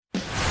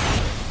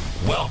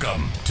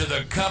Welcome to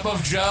the Cup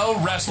of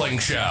Joe Wrestling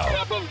Show.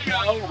 Cup of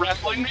Joe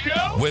Wrestling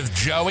Show? With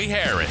Joey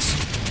Harris.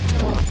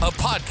 A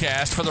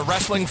podcast for the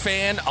wrestling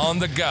fan on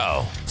the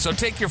go. So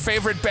take your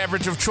favorite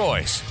beverage of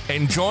choice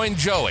and join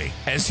Joey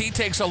as he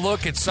takes a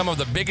look at some of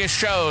the biggest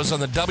shows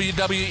on the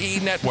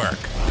WWE Network.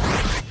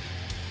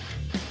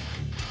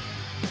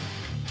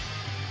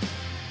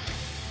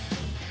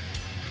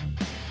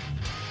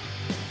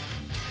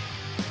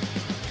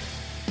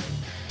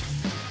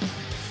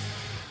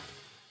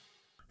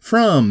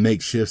 From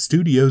makeshift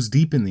studios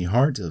deep in the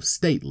heart of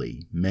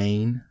stately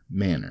Maine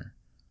Manor,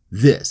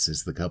 this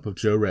is the Cup of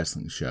Joe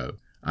Wrestling Show.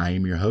 I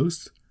am your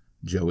host,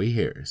 Joey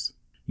Harris.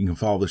 You can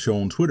follow the show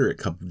on Twitter at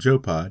Cup of Joe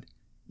Pod,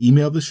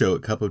 email the show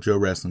at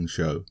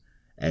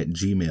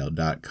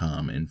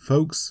cupofjoewrestlingshow@gmail.com. And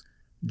folks,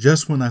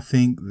 just when I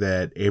think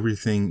that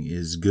everything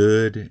is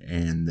good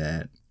and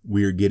that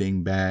we're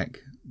getting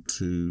back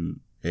to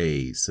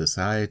a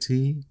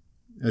society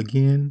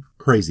again,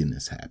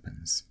 craziness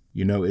happens.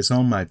 You know, it's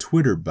on my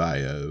Twitter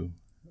bio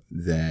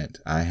that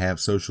I have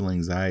social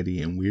anxiety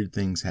and weird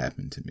things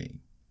happen to me.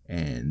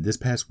 And this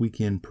past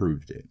weekend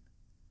proved it.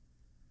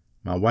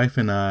 My wife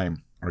and I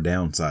are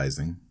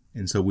downsizing,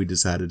 and so we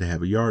decided to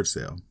have a yard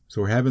sale.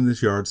 So we're having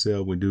this yard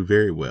sale. We do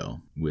very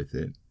well with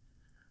it.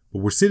 But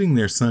we're sitting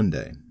there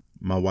Sunday.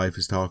 My wife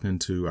is talking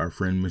to our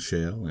friend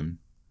Michelle, and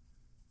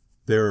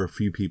there are a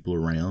few people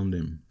around.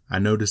 And I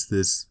noticed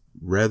this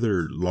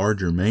rather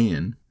larger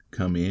man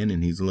come in,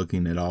 and he's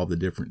looking at all the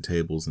different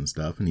tables and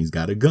stuff, and he's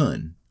got a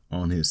gun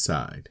on his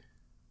side.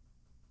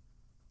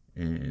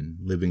 And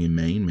living in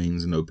Maine,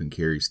 Maine's an open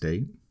carry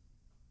state,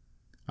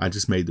 I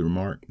just made the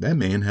remark, that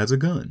man has a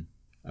gun.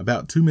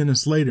 About 2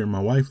 minutes later, my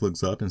wife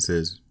looks up and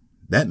says,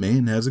 that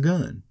man has a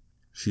gun.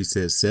 She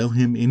says, sell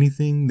him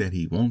anything that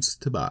he wants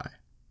to buy.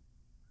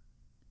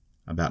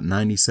 About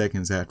 90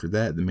 seconds after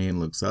that, the man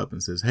looks up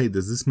and says, hey,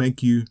 does this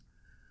make you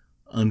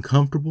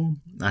uncomfortable?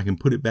 I can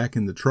put it back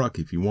in the truck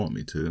if you want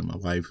me to. And my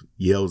wife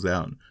yells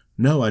out,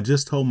 no, I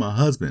just told my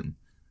husband,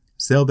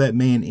 sell that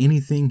man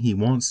anything he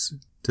wants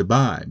to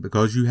buy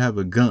because you have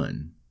a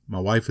gun. My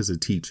wife is a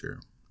teacher,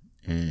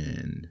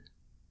 and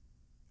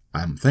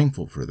I'm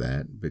thankful for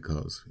that,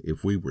 because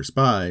if we were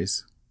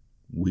spies,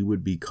 we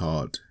would be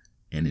caught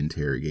and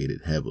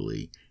interrogated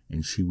heavily,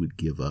 and she would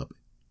give up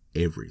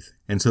everything.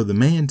 And so the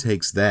man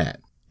takes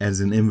that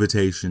as an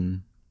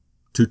invitation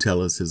to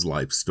tell us his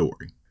life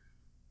story.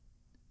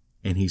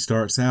 And he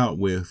starts out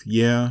with,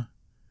 yeah,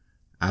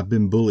 I've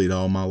been bullied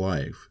all my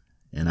life,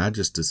 and I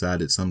just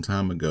decided some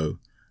time ago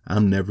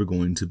I'm never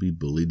going to be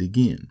bullied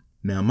again.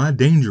 Now, my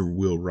Danger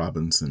Will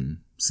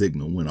Robinson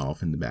signal went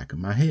off in the back of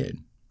my head,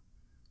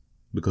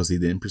 because he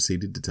then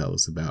proceeded to tell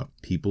us about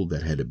people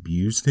that had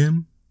abused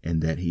him,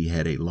 and that he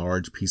had a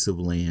large piece of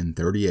land,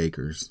 30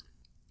 acres,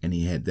 and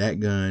he had that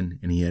gun,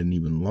 and he had an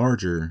even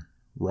larger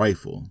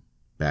rifle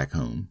back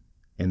home,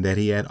 and that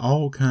he had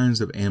all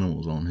kinds of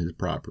animals on his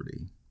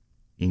property,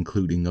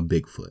 including a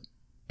Bigfoot,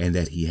 and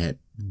that he had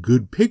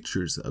good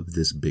pictures of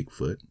this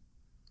Bigfoot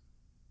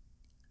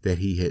that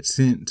he had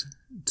sent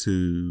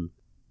to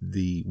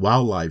the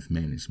wildlife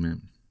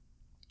management,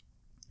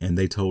 and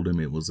they told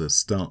him it was a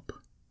stump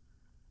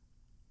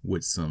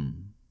with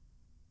some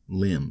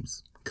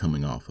limbs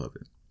coming off of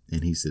it.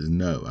 And he says,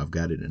 no, I've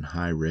got it in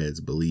high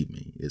res, believe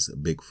me, it's a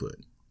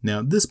Bigfoot. Now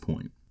at this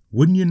point,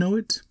 wouldn't you know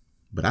it,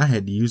 but I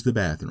had to use the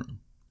bathroom,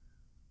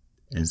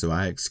 and so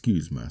I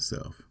excused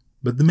myself.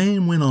 But the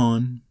man went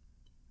on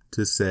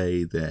to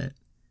say that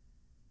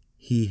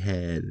he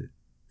had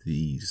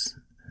these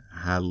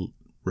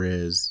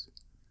high-res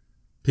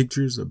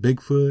pictures of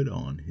Bigfoot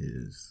on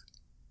his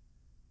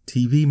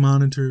TV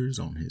monitors,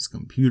 on his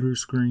computer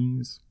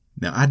screens.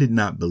 Now, I did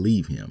not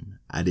believe him.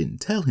 I didn't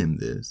tell him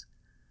this.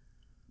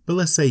 But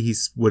let's say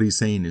what he's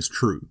saying is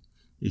true.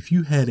 If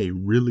you had a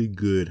really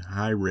good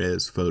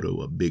high-res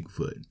photo of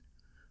Bigfoot,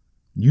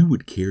 you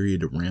would carry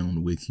it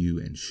around with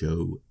you and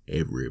show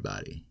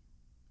everybody.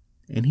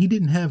 And he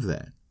didn't have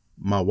that.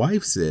 My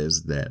wife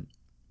says that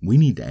we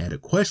need to add a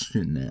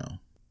question now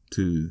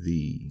to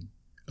the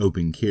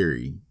open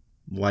carry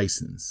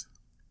license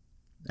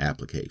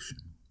application.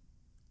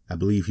 I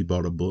believe he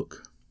bought a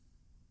book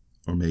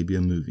or maybe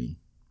a movie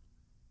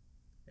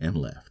and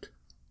left.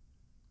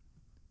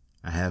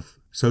 I have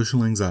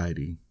social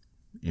anxiety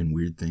and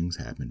weird things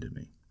happen to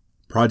me.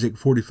 Project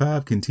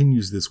 45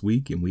 continues this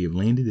week, and we have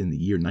landed in the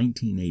year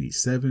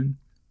 1987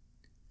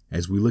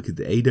 as we look at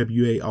the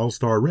AWA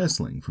All-Star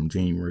Wrestling from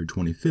January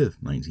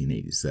 25th,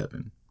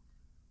 1987.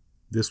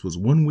 This was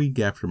 1 week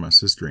after my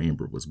sister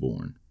Amber was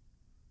born.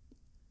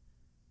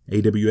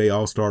 AWA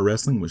All-Star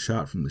Wrestling was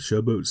shot from the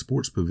Showboat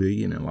Sports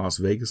Pavilion in Las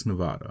Vegas,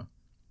 Nevada.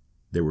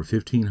 There were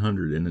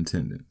 1,500 in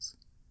attendance.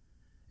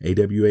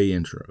 AWA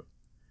intro.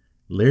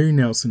 Larry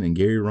Nelson and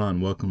Gary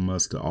Ron welcome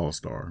us to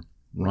All-Star.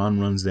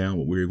 Ron runs down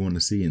what we're going to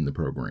see in the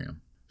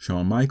program.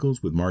 Shawn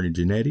Michaels with Marty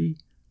Jannetty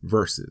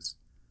versus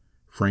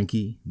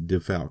Frankie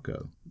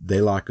DeFalco.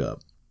 They lock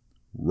up.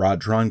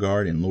 Rod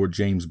Trongard and Lord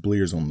James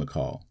Blear's on the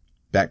call.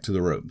 Back to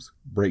the ropes.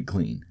 Break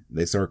clean.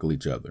 They circle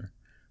each other.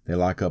 They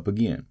lock up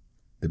again.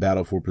 They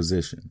battle for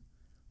position.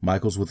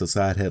 Michaels with a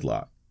side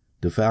headlock.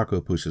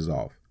 DeFalco pushes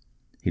off.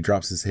 He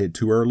drops his head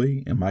too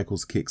early, and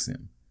Michaels kicks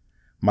him.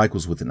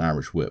 Michaels with an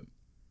Irish whip.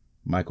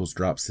 Michaels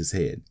drops his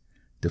head.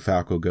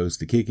 DeFalco goes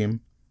to kick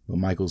him, but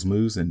Michaels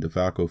moves and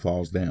DeFalco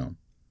falls down.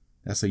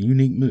 That's a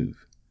unique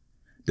move.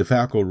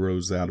 DeFalco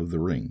rolls out of the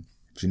ring.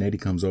 Jannetty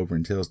comes over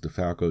and tells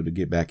DeFalco to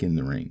get back in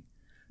the ring.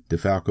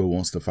 DeFalco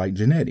wants to fight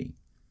Jannetty.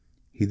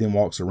 He then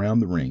walks around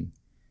the ring.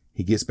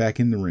 He gets back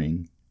in the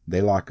ring.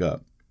 They lock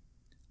up.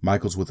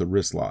 Michaels with a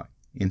wrist lock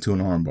into an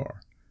armbar.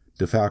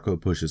 DeFalco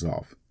pushes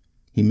off.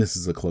 He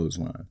misses a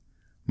clothesline.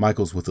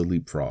 Michaels with a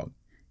leapfrog.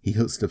 He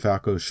hooks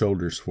DeFalco's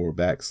shoulders for a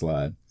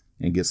backslide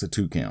and gets a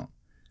 2 count.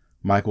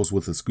 Michaels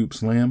with a scoop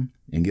slam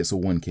and gets a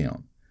 1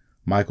 count.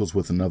 Michaels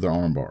with another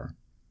armbar.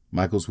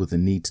 Michaels with a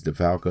knee to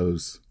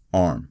DeFalco's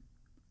arm.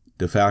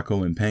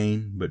 DeFalco in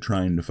pain, but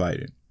trying to fight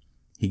it.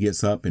 He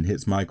gets up and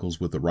hits Michaels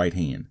with a right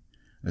hand.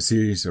 A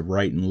series of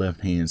right and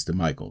left hands to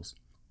Michaels.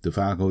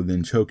 DeFalco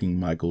then choking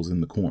Michaels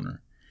in the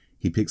corner.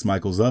 He picks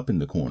Michaels up in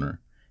the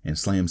corner and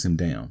slams him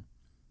down.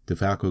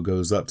 DeFalco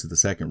goes up to the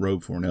second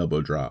rope for an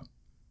elbow drop,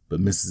 but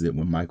misses it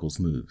when Michaels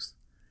moves.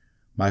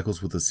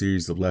 Michaels with a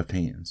series of left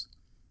hands.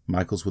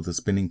 Michaels with a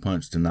spinning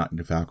punch to knock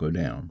DeFalco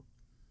down.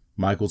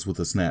 Michaels with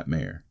a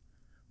snapmare.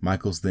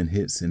 Michaels then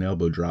hits an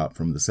elbow drop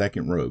from the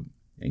second rope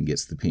and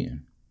gets the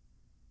pin.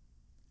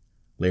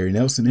 Larry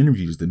Nelson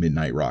interviews the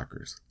Midnight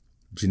Rockers.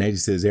 Jannetty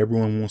says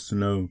everyone wants to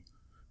know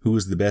who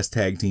is the best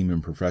tag team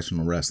in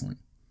professional wrestling.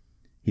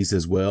 He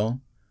says,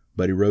 well,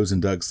 Buddy Rose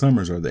and Doug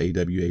Summers are the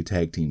AWA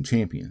Tag Team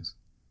Champions.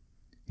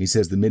 He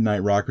says the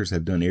Midnight Rockers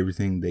have done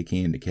everything they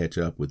can to catch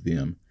up with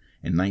them,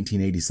 and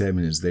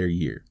 1987 is their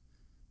year.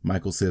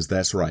 Michael says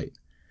that's right.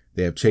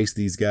 They have chased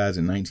these guys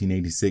in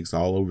 1986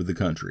 all over the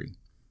country.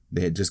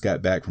 They had just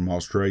got back from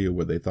Australia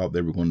where they thought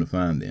they were going to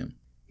find them.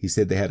 He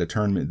said they had a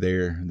tournament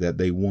there that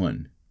they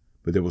won,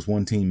 but there was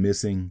one team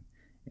missing,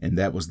 and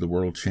that was the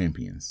world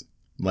champions.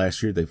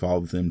 Last year they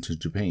followed them to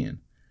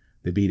Japan.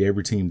 They beat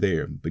every team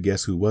there, but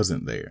guess who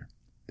wasn't there?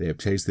 They have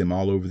chased them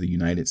all over the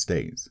United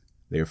States.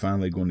 They are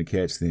finally going to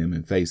catch them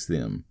and face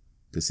them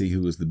to see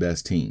who is the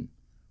best team.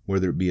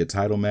 Whether it be a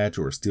title match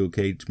or a steel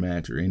cage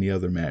match or any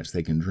other match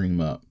they can dream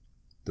up,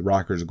 the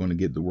Rockers are going to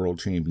get the world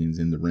champions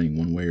in the ring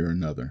one way or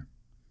another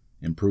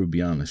and prove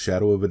beyond a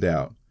shadow of a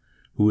doubt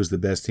who is the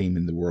best team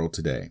in the world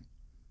today,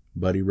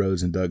 Buddy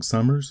Rose and Doug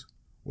Summers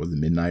or the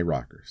Midnight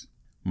Rockers.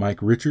 Mike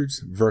Richards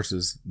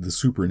versus the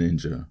Super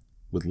Ninja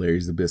with Larry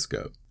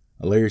Zbyszko.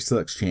 A Larry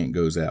Sucks chant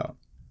goes out.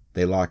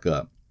 They lock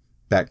up.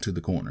 Back to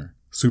the corner.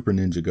 Super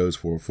Ninja goes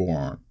for a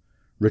forearm.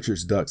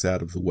 Richards ducks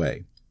out of the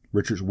way.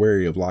 Richards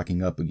wary of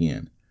locking up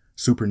again.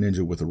 Super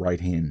Ninja with a right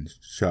hand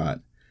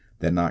shot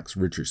that knocks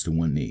Richards to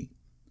one knee.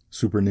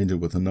 Super Ninja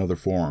with another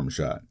forearm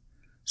shot.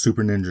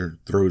 Super Ninja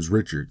throws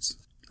Richards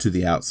to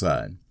the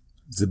outside.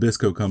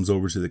 Zbyszko comes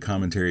over to the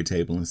commentary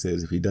table and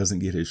says if he doesn't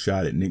get his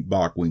shot at Nick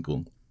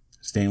Bockwinkel,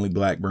 Stanley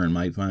Blackburn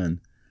might find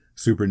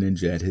Super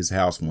Ninja at his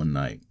house one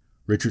night.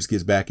 Richards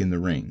gets back in the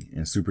ring,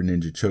 and Super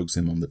Ninja chokes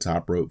him on the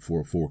top rope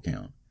for a 4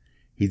 count.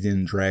 He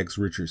then drags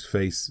Richards'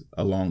 face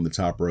along the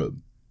top rope.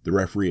 The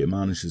referee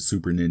admonishes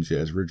Super Ninja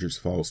as Richards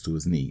falls to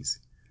his knees.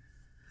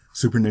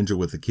 Super Ninja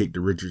with a kick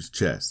to Richards'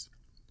 chest.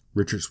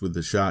 Richards with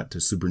a shot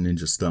to Super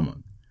Ninja's stomach.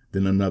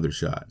 Then another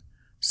shot.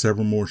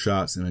 Several more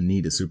shots and a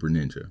knee to Super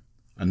Ninja.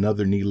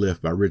 Another knee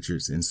lift by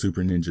Richards, and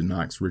Super Ninja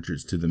knocks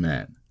Richards to the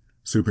mat.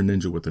 Super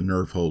Ninja with a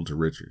nerve hold to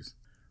Richards.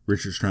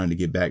 Richards trying to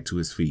get back to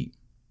his feet.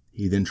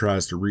 He then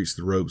tries to reach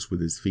the ropes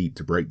with his feet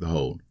to break the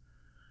hold.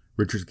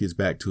 Richards gets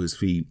back to his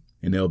feet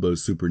and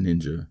elbows Super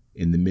Ninja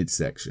in the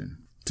midsection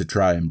to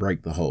try and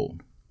break the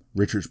hold.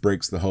 Richards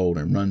breaks the hold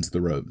and runs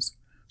the ropes.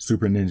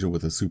 Super Ninja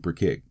with a super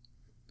kick.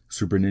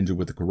 Super Ninja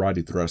with a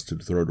karate thrust to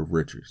the throat of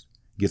Richards.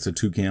 Gets a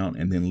 2 count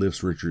and then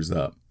lifts Richards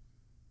up.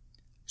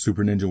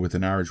 Super Ninja with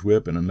an Irish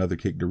whip and another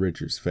kick to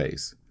Richards'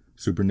 face.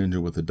 Super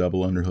Ninja with a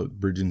double underhook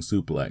bridging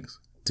suplex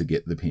to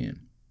get the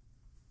pin.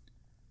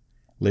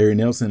 Larry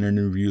Nelson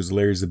interviews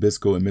Larry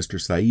Zbyszko and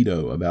Mr.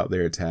 Saito about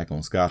their attack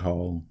on Scott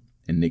Hall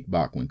and Nick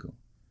Bockwinkel.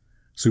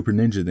 Super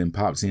Ninja then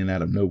pops in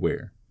out of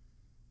nowhere.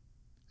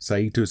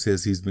 Saito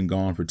says he's been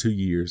gone for 2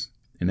 years,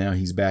 and now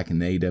he's back in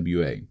the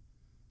AWA.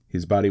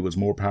 His body was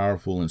more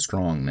powerful and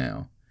strong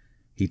now.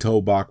 He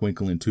told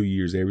Bockwinkel in 2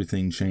 years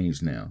everything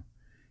changed now.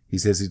 He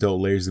says he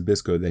told Larry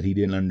Zbyszko that he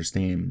didn't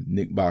understand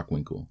Nick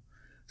Bockwinkel.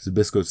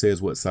 Zbyszko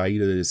says what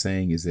Saito is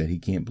saying is that he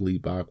can't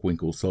believe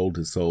Bockwinkel sold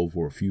his soul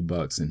for a few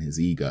bucks in his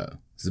ego.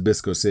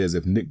 Zbyszko says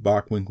if Nick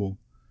Bockwinkel,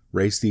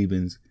 Ray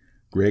Stevens,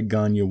 Greg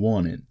Gagne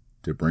wanted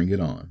to bring it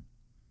on.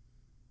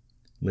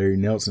 Larry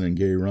Nelson and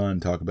Gary Runn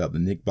talk about the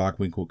Nick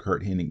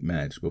Bockwinkel-Kurt Hennig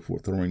match before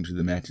throwing to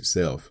the match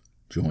itself,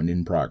 joined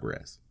in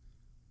progress.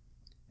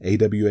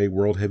 AWA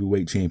World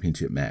Heavyweight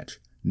Championship match,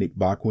 Nick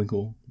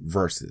Bockwinkel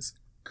versus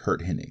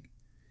Kurt Hennig.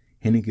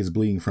 Hennig is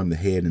bleeding from the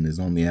head and is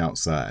on the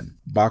outside.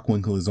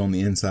 Bockwinkel is on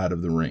the inside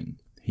of the ring.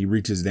 He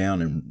reaches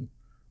down and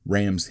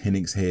rams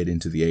Hennig's head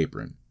into the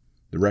apron.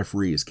 The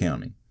referee is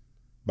counting.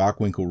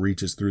 Bockwinkel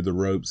reaches through the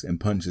ropes and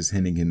punches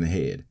Hennig in the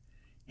head.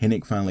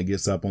 Hennig finally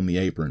gets up on the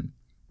apron,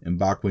 and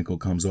Bockwinkel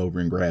comes over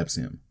and grabs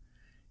him.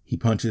 He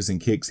punches and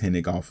kicks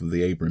Hennig off of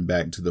the apron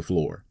back to the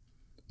floor.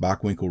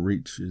 Bockwinkel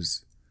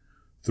reaches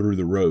through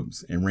the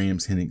ropes and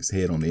rams Hennig's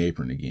head on the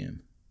apron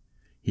again.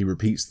 He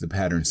repeats the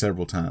pattern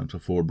several times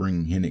before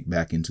bringing Hennig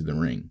back into the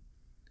ring.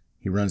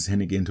 He runs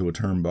Hennig into a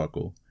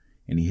turnbuckle,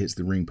 and he hits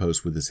the ring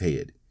post with his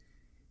head.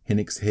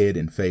 Hennig's head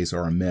and face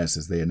are a mess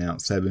as they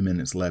announce 7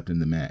 minutes left in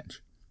the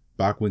match.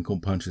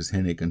 Bockwinkel punches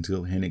Hennig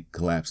until Hennig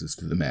collapses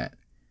to the mat.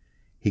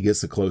 He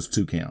gets a close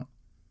 2 count.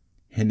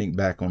 Hennig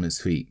back on his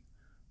feet.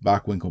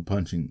 Bockwinkel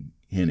punching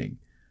Hennig,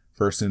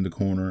 first in the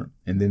corner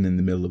and then in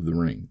the middle of the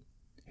ring.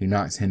 He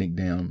knocks Hennig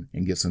down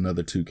and gets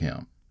another 2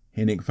 count.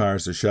 Hennig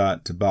fires a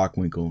shot to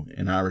Bockwinkel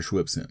and Irish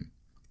whips him.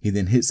 He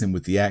then hits him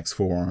with the axe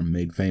forearm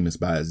made famous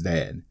by his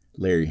dad,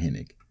 Larry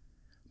Hennig.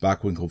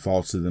 Bockwinkel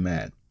falls to the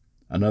mat.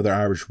 Another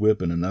Irish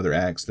whip and another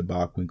axe to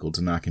Bockwinkel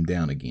to knock him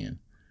down again.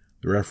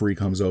 The referee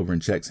comes over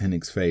and checks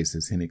Hennig's face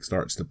as Hennig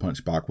starts to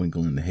punch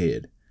Bockwinkel in the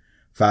head.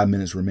 5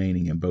 minutes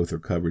remaining and both are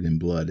covered in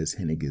blood as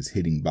Hennig is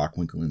hitting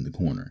Bockwinkel in the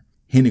corner.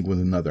 Hennig with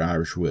another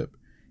Irish whip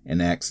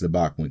and axe to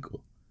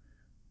Bockwinkel.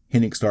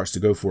 Hennig starts to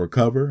go for a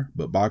cover,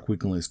 but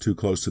Bockwinkel is too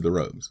close to the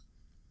ropes.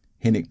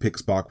 Hennig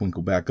picks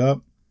Bockwinkel back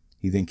up.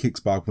 He then kicks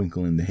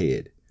Bockwinkel in the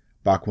head.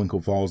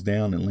 Bockwinkel falls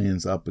down and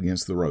lands up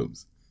against the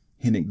ropes.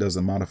 Hennig does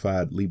a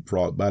modified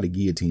leapfrog body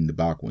guillotine to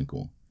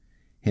Bockwinkel.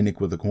 Hennig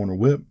with a corner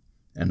whip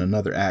and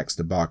another axe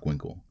to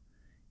Bockwinkel.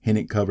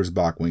 Hennig covers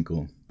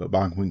Bockwinkel, but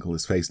Bockwinkel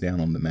is face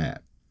down on the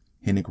mat.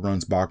 Hennig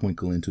runs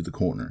Bockwinkel into the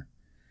corner.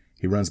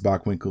 He runs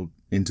Bockwinkel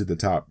into the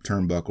top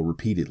turnbuckle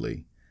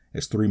repeatedly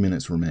as 3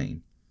 minutes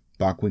remain.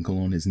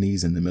 Bockwinkel on his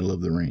knees in the middle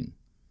of the ring.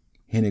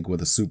 Hennig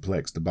with a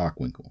suplex to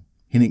Bockwinkel.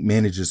 Hennig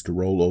manages to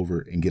roll over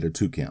and get a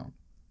 2 count.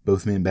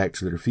 Both men back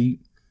to their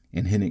feet,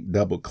 and Hennig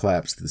double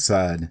claps to the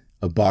side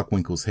of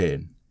Bockwinkel's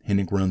head.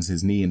 Hennig runs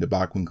his knee into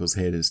Bockwinkel's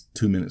head as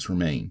 2 minutes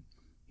remain.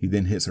 He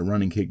then hits a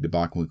running kick to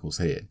Bockwinkel's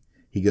head.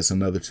 He gets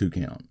another 2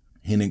 count.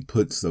 Hennig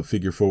puts a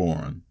figure 4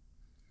 on.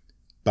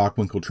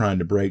 Bockwinkel trying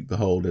to break the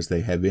hold as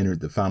they have entered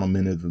the final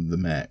minute of the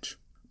match.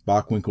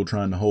 Bockwinkel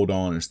trying to hold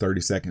on as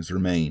 30 seconds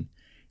remain,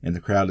 and the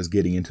crowd is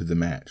getting into the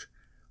match.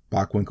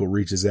 Bockwinkel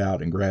reaches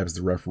out and grabs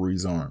the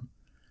referee's arm.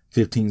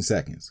 15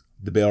 seconds.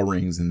 The bell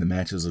rings and the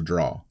match is a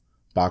draw.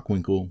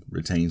 Bockwinkel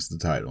retains the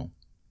title.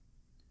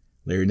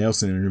 Larry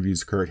Nelson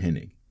interviews Curt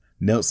Hennig.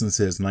 Nelson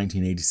says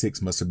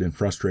 1986 must have been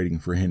frustrating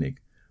for Hennig,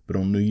 but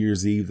on New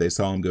Year's Eve they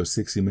saw him go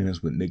 60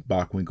 Minutes with Nick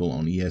Bockwinkel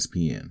on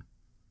ESPN.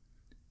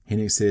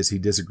 Hennig says he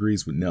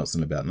disagrees with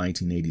Nelson about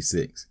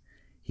 1986.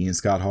 He and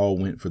Scott Hall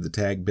went for the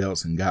tag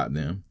belts and got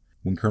them.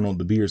 When Colonel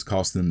De Beers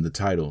cost them the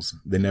titles,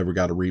 they never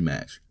got a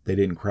rematch. They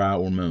didn't cry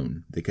or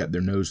moan. They kept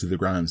their nose to the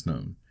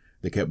grindstone.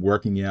 They kept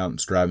working out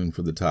and striving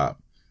for the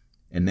top.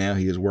 And now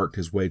he has worked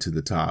his way to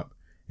the top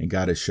and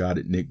got his shot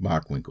at Nick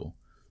Bockwinkel,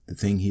 the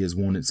thing he has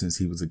wanted since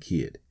he was a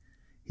kid.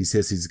 He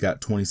says he's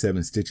got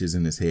 27 stitches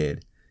in his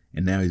head,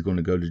 and now he's going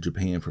to go to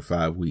Japan for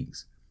 5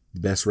 weeks. The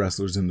best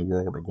wrestlers in the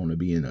world are going to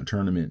be in a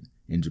tournament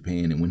in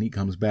Japan, and when he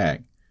comes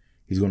back,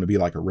 he's going to be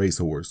like a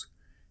racehorse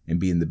and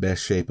be in the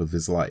best shape of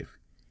his life.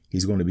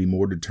 He's going to be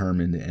more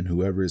determined, and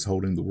whoever is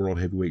holding the World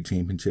Heavyweight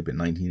Championship in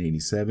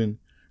 1987,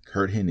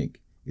 Curt Hennig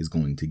is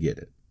going to get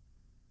it.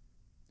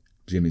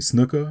 Jimmy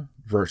Snuka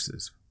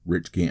versus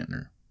Rich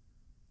Gantner.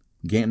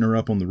 Gantner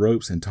up on the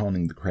ropes and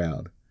taunting the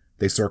crowd.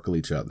 They circle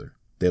each other.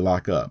 They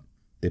lock up.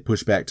 They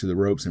push back to the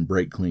ropes and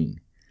break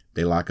clean.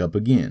 They lock up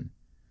again.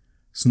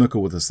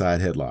 Snuka with a side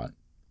headlock.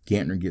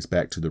 Gantner gets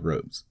back to the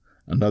ropes.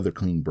 Another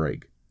clean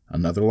break.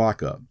 Another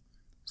lockup.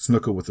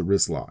 Snuka with a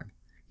wrist lock.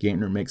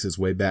 Gantner makes his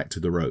way back to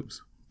the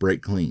ropes.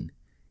 Break clean.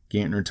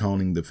 Gantner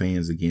taunting the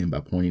fans again by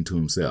pointing to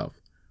himself.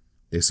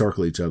 They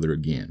circle each other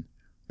again.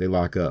 They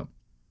lock up.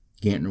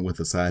 Gantner with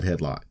a side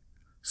headlock.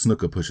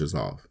 Snuka pushes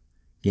off.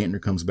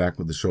 Gantner comes back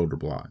with a shoulder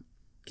block.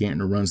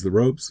 Gantner runs the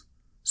ropes.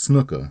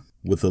 Snuka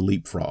with a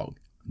leapfrog.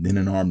 Then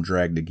an arm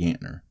drag to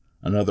Gantner.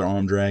 Another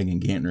arm drag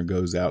and Gantner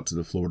goes out to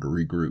the floor to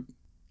regroup.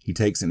 He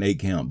takes an 8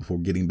 count before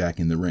getting back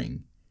in the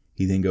ring.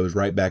 He then goes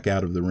right back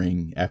out of the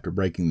ring after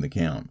breaking the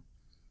count.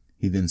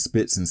 He then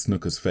spits in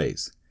Snuka's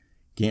face.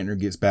 Gantner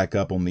gets back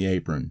up on the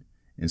apron,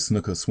 and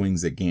Snuka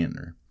swings at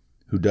Gantner,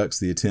 who ducks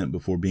the attempt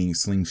before being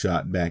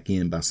slingshot back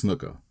in by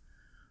Snuka.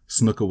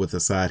 Snuka with a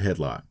side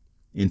headlock,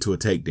 into a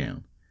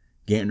takedown.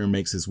 Gantner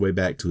makes his way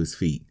back to his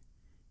feet.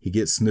 He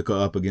gets Snuka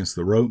up against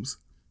the ropes,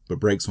 but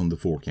breaks on the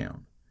 4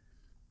 count.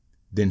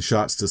 Then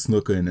shots to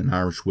Snuka in an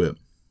Irish whip.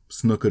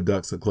 Snuka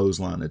ducks a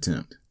clothesline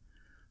attempt.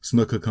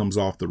 Snuka comes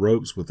off the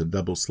ropes with a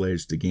double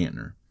sledge to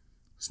Gantner.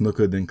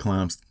 Snuka then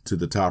climbs to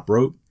the top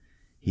rope.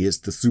 He hits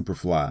the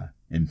Superfly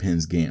and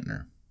pins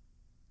Gantner.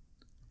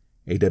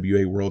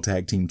 AWA World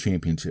Tag Team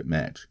Championship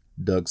match.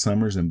 Doug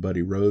Summers and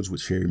Buddy Rhodes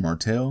with Sherry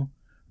Martel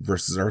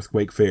versus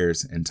Earthquake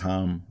Ferris and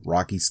Tom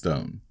Rocky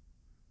Stone.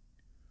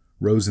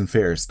 Rhodes and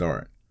Ferris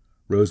start.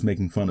 Rhodes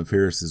making fun of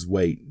Ferris's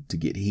weight to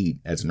get heat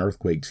as an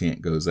Earthquake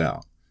chant goes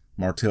out.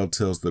 Martel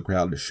tells the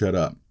crowd to shut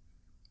up.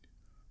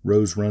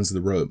 Rhodes runs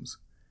the ropes.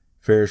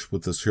 Ferris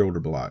with a shoulder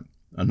block.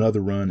 Another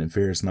run and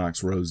Ferris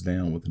knocks Rhodes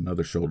down with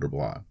another shoulder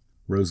block.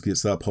 Rhodes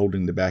gets up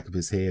holding the back of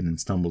his head and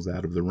stumbles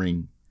out of the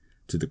ring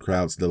to the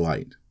crowd's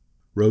delight.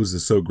 Rose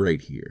is so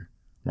great here.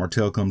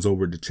 Martel comes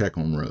over to check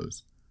on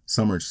Rose.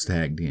 Summers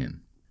tagged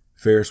in.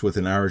 Ferris with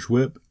an Irish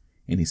whip,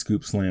 and he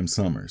scoop slams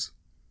Summers.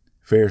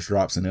 Ferris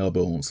drops an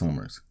elbow on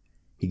Summers.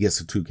 He gets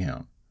a 2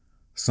 count.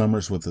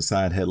 Summers with a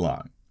side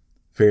headlock.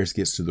 Ferris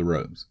gets to the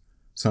ropes.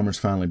 Summers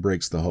finally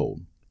breaks the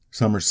hold.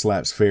 Summers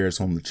slaps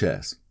Ferris on the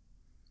chest.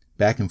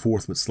 Back and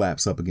forth with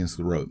slaps up against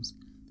the ropes.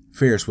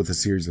 Ferris with a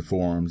series of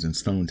forearms, and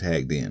Stone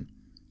tagged in.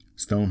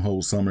 Stone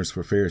holds Summers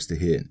for Ferris to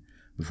hit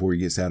before he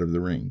gets out of the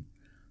ring.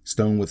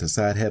 Stone with a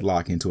side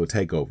headlock into a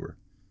takeover.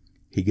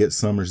 He gets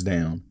Summers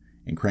down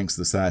and cranks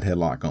the side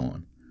headlock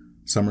on.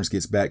 Summers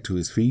gets back to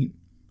his feet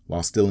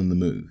while still in the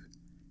move.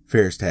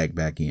 Ferris tagged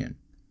back in.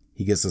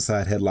 He gets a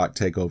side headlock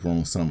takeover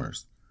on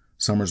Summers.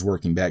 Summers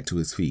working back to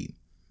his feet.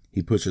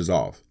 He pushes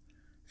off.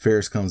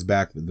 Ferris comes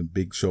back with a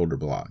big shoulder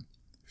block.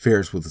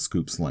 Ferris with a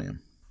scoop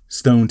slam.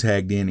 Stone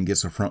tagged in and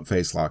gets a front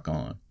face lock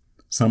on.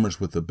 Summers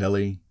with a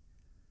belly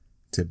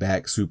to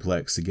back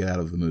suplex to get out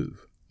of the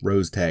move.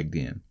 Rose tagged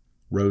in.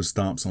 Rose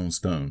stomps on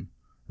Stone.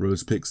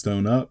 Rose picks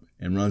Stone up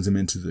and runs him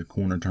into the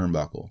corner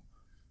turnbuckle.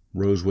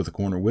 Rose with a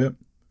corner whip.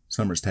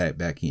 Summers tagged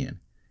back in.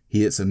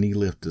 He hits a knee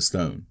lift to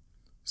Stone.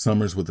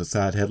 Summers with a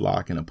side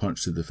headlock and a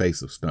punch to the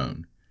face of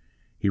Stone.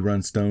 He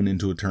runs Stone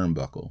into a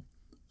turnbuckle.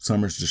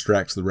 Summers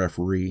distracts the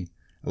referee,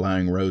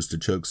 allowing Rose to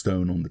choke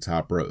Stone on the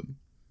top rope.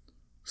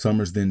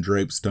 Summers then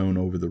drapes Stone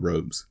over the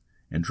ropes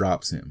and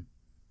drops him.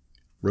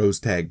 Rose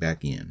tagged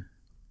back in.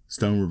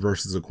 Stone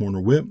reverses a corner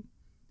whip.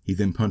 He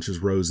then punches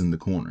Rose in the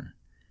corner.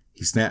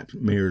 He snap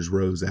mirrors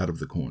Rose out of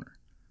the corner.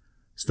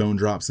 Stone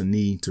drops a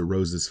knee to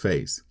Rose's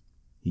face.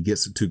 He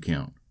gets a 2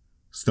 count.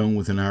 Stone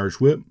with an Irish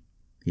whip.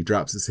 He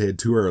drops his head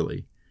too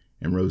early,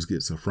 and Rose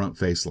gets a front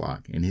face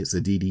lock and hits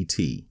a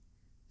DDT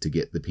to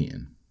get the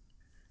pin.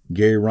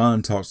 Gary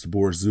Ron talks to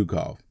Boris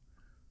Zukov.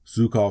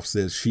 Zukov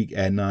says Sheikh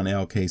Adnan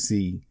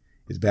al-Kaisi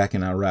is back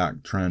in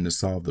Iraq trying to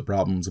solve the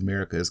problems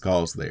America has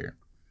caused there.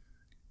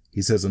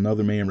 He says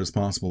another man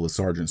responsible is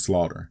Sergeant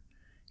Slaughter.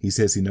 He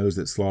says he knows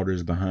that Slaughter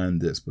is behind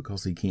this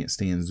because he can't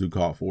stand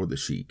Zukov or the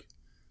Sheik.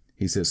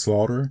 He says,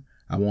 "Slaughter,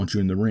 I want you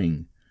in the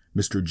ring.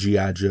 Mr.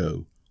 G.I.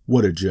 Joe.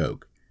 What a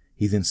joke."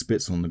 He then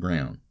spits on the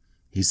ground.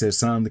 He says,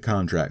 "Sign the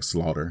contract,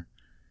 Slaughter.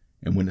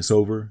 And when it's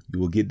over, you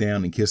will get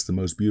down and kiss the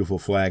most beautiful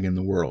flag in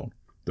the world,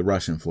 the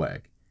Russian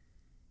flag."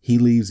 He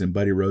leaves and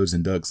Buddy Rose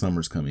and Doug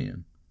Summers come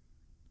in.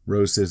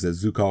 Rose says that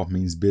Zukov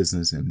means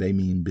business and they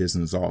mean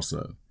business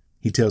also.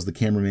 He tells the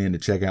cameraman to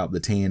check out the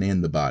tan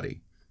and the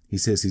body. He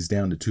says he's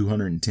down to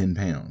 210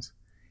 pounds.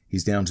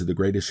 He's down to the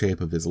greatest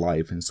shape of his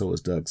life, and so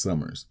is Doug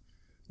Summers.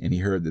 And he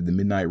heard that the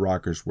Midnight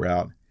Rockers were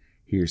out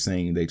here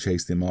saying they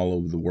chased him all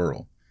over the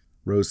world.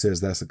 Rose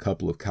says that's a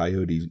couple of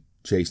coyotes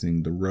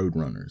chasing the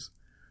Roadrunners.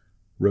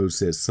 Rose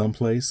says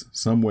someplace,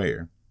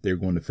 somewhere, they're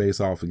going to face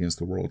off against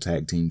the World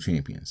Tag Team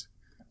Champions.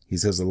 He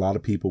says a lot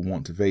of people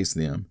want to face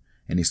them,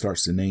 and he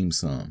starts to name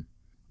some.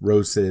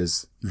 Rose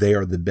says they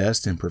are the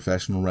best in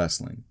professional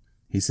wrestling.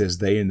 He says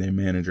they and their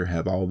manager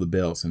have all the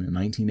belts, and in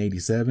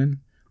 1987,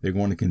 they're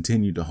going to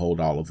continue to hold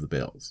all of the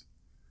belts.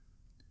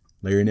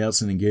 Larry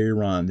Nelson and Gary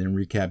Ron then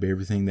recap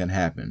everything that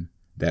happened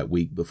that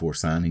week before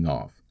signing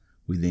off.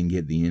 We then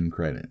get the end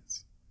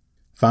credits.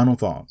 Final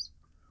thoughts.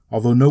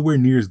 Although nowhere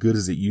near as good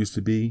as it used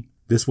to be,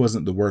 this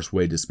wasn't the worst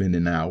way to spend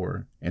an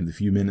hour, and the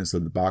few minutes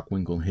of the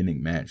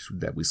Bockwinkel-Hennig match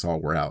that we saw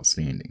were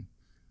outstanding.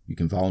 You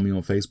can follow me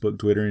on Facebook,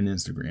 Twitter, and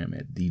Instagram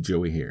at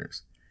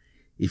DJoeyHarris.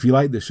 If you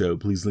like the show,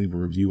 please leave a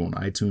review on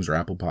iTunes or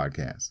Apple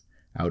Podcasts.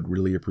 I would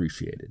really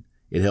appreciate it.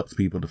 It helps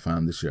people to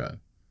find the show.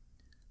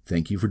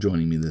 Thank you for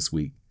joining me this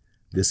week.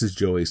 This is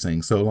Joey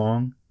saying so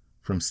long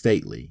from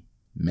stately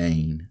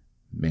Maine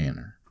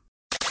Manor.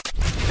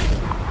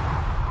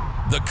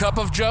 The Cup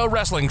of Joe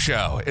Wrestling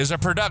Show is a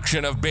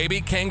production of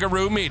Baby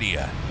Kangaroo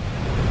Media.